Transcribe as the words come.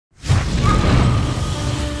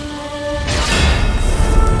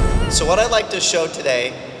what I'd like to show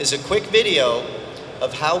today is a quick video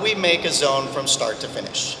of how we make a zone from start to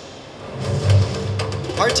finish.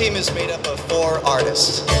 Our team is made up of 4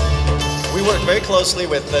 artists. We work very closely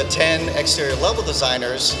with the 10 exterior level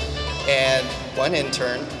designers and 1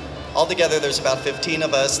 intern. Altogether, there's about 15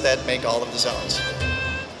 of us that make all of the zones.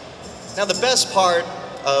 Now, the best part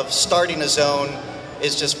of starting a zone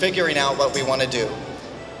is just figuring out what we want to do.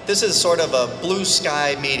 This is sort of a blue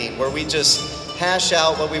sky meeting where we just hash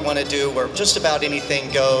out what we want to do, where just about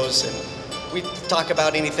anything goes, and we talk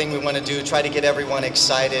about anything we want to do, try to get everyone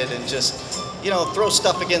excited, and just, throw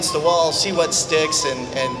stuff against the wall, see what sticks,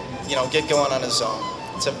 and get going on a zone.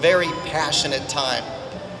 It's a very passionate time.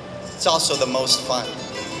 It's also the most fun.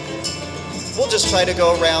 We'll just try to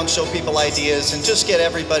go around, show people ideas, and just get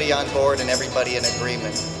everybody on board and everybody in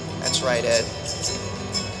agreement. That's right, Ed.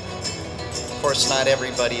 Of course, not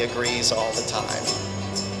everybody agrees all the time.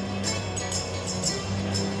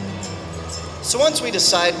 So once we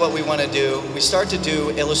decide what we want to do, we start to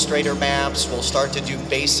do Illustrator maps. We'll start to do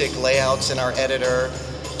basic layouts in our editor,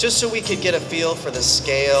 just so we could get a feel for the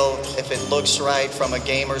scale, if it looks right from a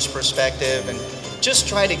gamer's perspective, and just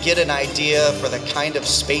try to get an idea for the kind of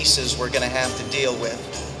spaces we're going to have to deal with.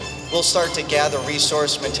 We'll start to gather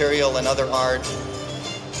resource material and other art.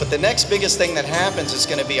 But the next biggest thing that happens is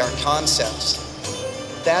going to be our concepts.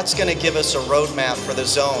 That's going to give us a roadmap for the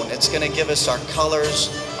zone. It's going to give us our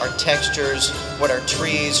colors, our textures, what our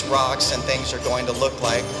trees, rocks, and things are going to look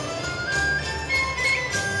like.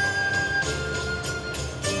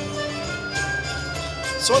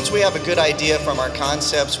 So once we have a good idea from our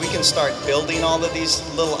concepts, we can start building all of these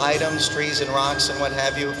little items, trees and rocks and what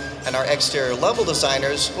have you, and our exterior level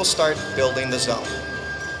designers will start building the zone.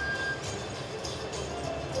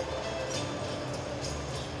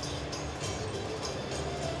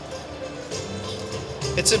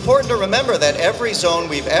 It's important to remember that every zone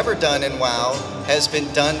we've ever done in WoW has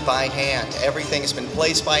been done by hand. Everything's been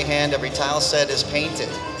placed by hand, every tile set is painted.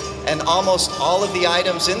 And almost all of the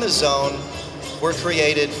items in the zone were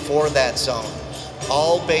created for that zone,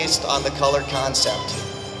 all based on the color concept.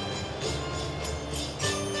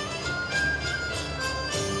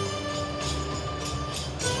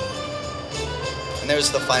 And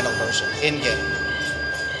there's the final version, in-game.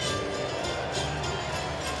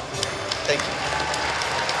 Thank you.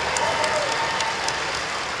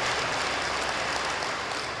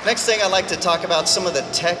 Next thing, I'd like to talk about some of the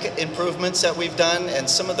tech improvements that we've done and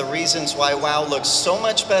some of the reasons why WoW looks so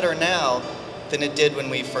much better now than it did when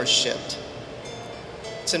we first shipped.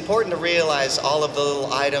 It's important to realize all of the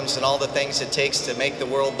little items and all the things it takes to make the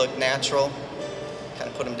world look natural, kind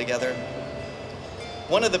of put them together.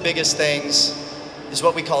 One of the biggest things is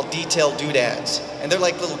what we call detailed doodads, and they're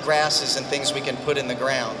like little grasses and things we can put in the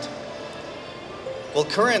ground. Well,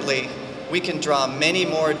 currently, we can draw many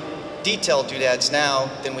more detailed doodads now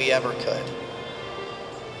than we ever could.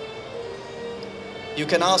 You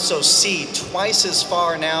can also see twice as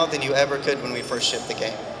far now than you ever could when we first shipped the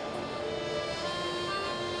game.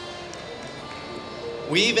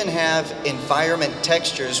 We even have environment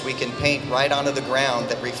textures we can paint right onto the ground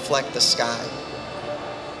that reflect the sky.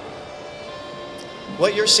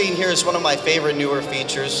 What you're seeing here is one of my favorite newer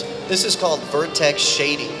features. This is called vertex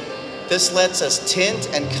shading. This lets us tint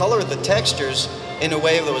and color the textures in a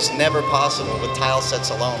way that was never possible with tile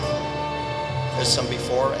sets alone. There's some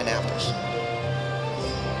before and afters.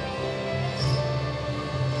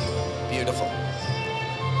 Beautiful.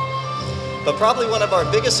 But probably one of our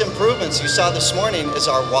biggest improvements you saw this morning is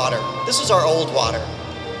our water. This is our old water.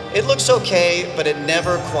 It looks okay, but it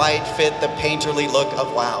never quite fit the painterly look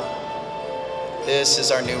of WoW. This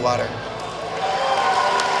is our new water.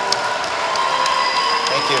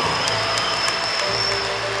 Thank you.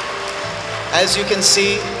 As you can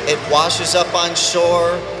see, it washes up on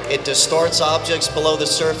shore, it distorts objects below the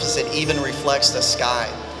surface, it even reflects the sky.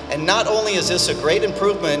 And not only is this a great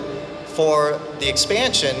improvement for the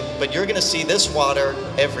expansion, but you're going to see this water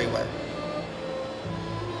everywhere.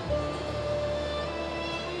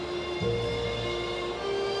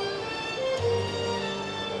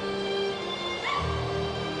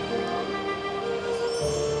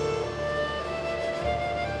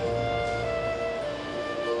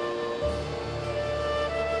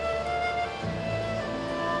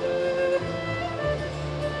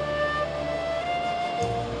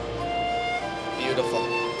 Beautiful.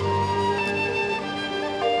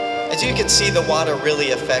 As you can see, the water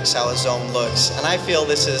really affects how a zone looks, and I feel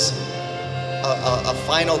this is a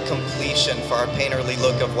final completion for our painterly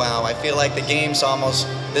look of WoW. I feel like the game's almost,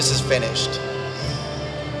 this is finished.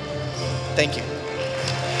 Thank you.